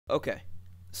Okay,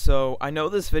 so I know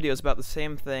this video is about the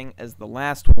same thing as the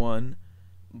last one,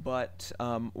 but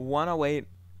 108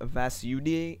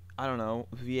 Vasudea, I don't know,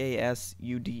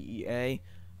 Vasudea,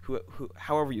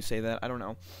 however you say that, I don't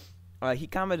know. He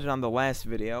commented on the last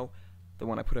video, the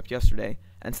one I put up yesterday,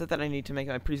 and said that I need to make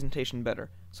my presentation better.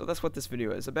 So that's what this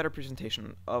video is, a better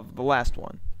presentation of the last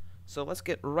one. So let's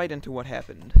get right into what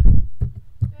happened.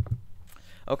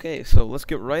 Okay, so let's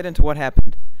get right into what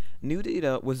happened. New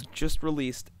data was just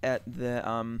released at the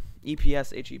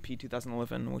EPS HEP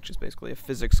 2011, which is basically a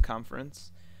physics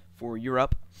conference for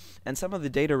Europe, and some of the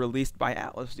data released by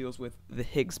Atlas deals with the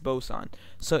Higgs boson.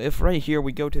 So if right here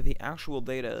we go to the actual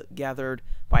data gathered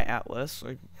by Atlas,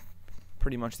 or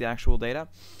pretty much the actual data,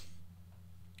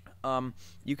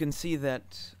 you can see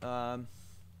that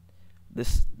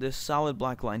this solid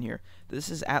black line here, this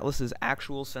is Atlas's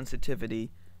actual sensitivity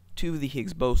to the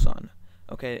Higgs boson.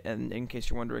 Okay, and in case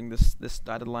you're wondering, this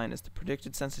dotted line is the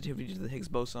predicted sensitivity to the Higgs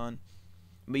boson,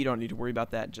 but you don't need to worry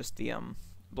about that, just the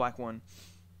black one,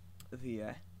 the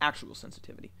actual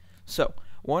sensitivity. So,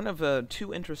 one of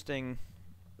two interesting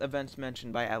events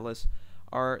mentioned by Atlas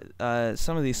are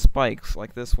some of these spikes,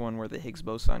 like this one where the Higgs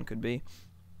boson could be.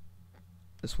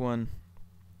 This one.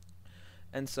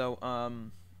 And so,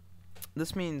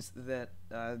 this means that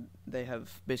they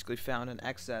have basically found an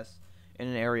excess in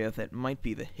an area that might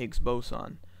be the Higgs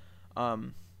boson.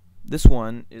 This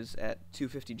one is at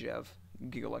 250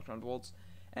 gigaelectron volts,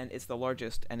 and it's the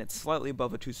largest, and it's slightly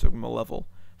above a 2 sigma level.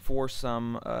 For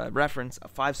some reference, a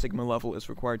 5 sigma level is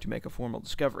required to make a formal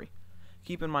discovery.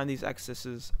 Keep in mind these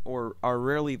excesses are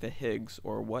rarely the Higgs,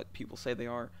 or what people say they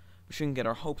are. We shouldn't get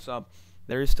our hopes up.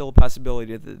 There is still a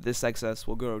possibility that this excess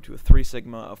will go to a 3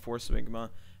 sigma, a 4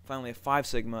 sigma, finally a 5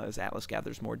 sigma as Atlas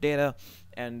gathers more data,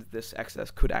 and this excess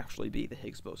could actually be the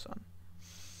Higgs boson.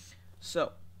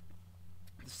 So,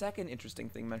 the second interesting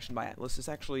thing mentioned by Atlas is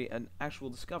actually an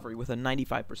actual discovery with a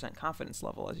 95% confidence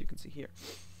level, as you can see here,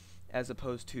 as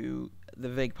opposed to the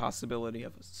vague possibility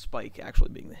of a spike actually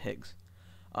being the Higgs.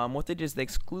 What they did is they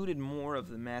excluded more of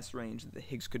the mass range that the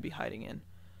Higgs could be hiding in.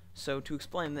 So to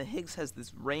explain, the Higgs has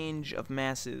this range of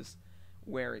masses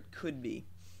where it could be,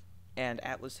 and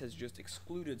Atlas has just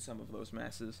excluded some of those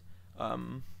masses,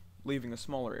 leaving a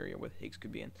smaller area where the Higgs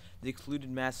could be in. The excluded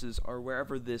masses are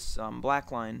wherever this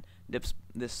black line dips,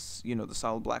 the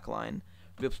solid black line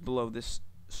dips below this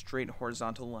straight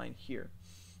horizontal line here.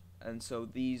 And so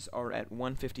these are at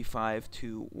 155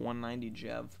 to 190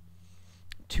 GeV,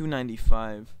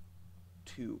 295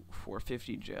 to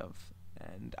 450 GeV,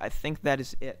 and I think that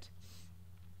is it.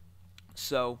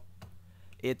 So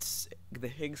the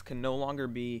Higgs can no longer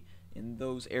be in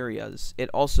those areas. It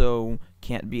also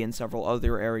can't be in several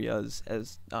other areas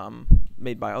as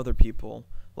made by other people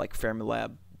like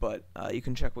Fermilab, but you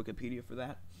can check Wikipedia for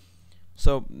that.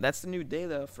 So that's the new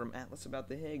data from Atlas about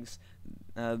the Higgs.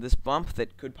 This bump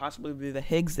that could possibly be the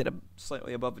Higgs at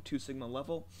slightly above a 2 sigma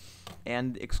level,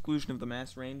 and exclusion of the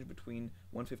mass range between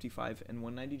 155 and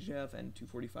 190 GeV and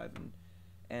 245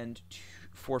 and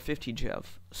 450 GeV.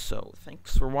 So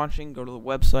thanks for watching. Go to the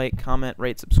website, comment,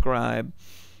 rate, subscribe,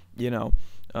 and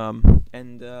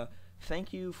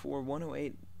thank you for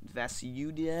 108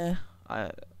 Vasudea.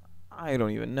 I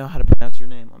don't even know how to pronounce your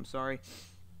name. I'm sorry.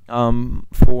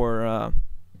 For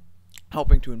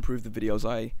helping to improve the videos.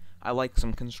 I like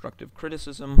some constructive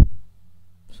criticism,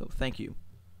 so thank you.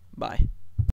 Bye.